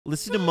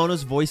Listen to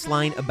Mono's voice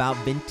line about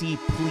Venti,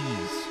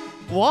 please.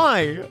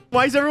 Why?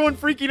 Why is everyone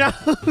freaking out?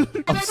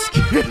 I'm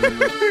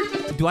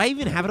scared. Do I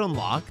even have it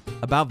unlocked?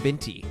 About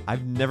Venti.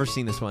 I've never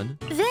seen this one.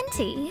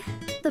 Venti?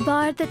 The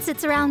bard that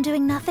sits around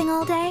doing nothing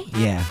all day?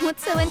 Yeah.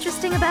 What's so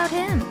interesting about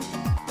him?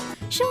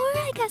 Sure,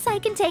 I guess I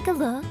can take a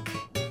look.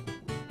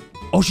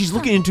 Oh, she's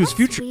looking into his That's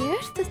future.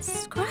 Weird. The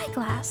scry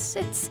glass.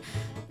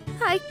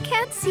 I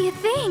can't see a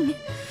thing.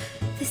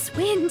 This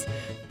wind.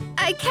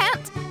 I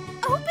can't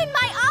open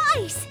my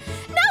eyes.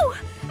 No!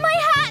 My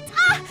hat!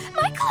 Ah!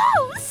 My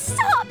clothes!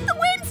 Stop! The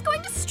wind's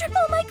going to strip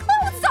all my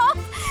clothes off!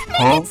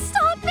 Make it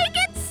stop! Make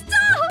it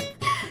stop!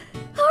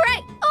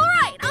 Alright,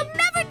 I'll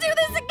never do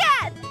this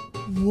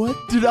again! What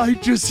did I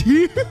just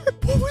hear?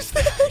 What was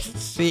that?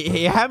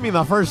 He had me in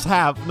the first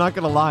half, not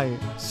gonna lie.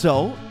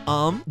 So,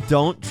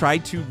 don't try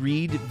to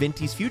read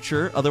Venti's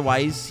future,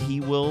 otherwise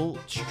he will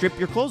strip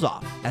your clothes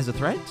off. As a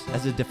threat?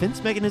 As a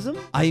defense mechanism?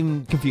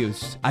 I'm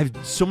confused. I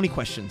have so many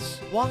questions.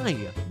 Why?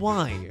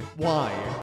 Why? Why?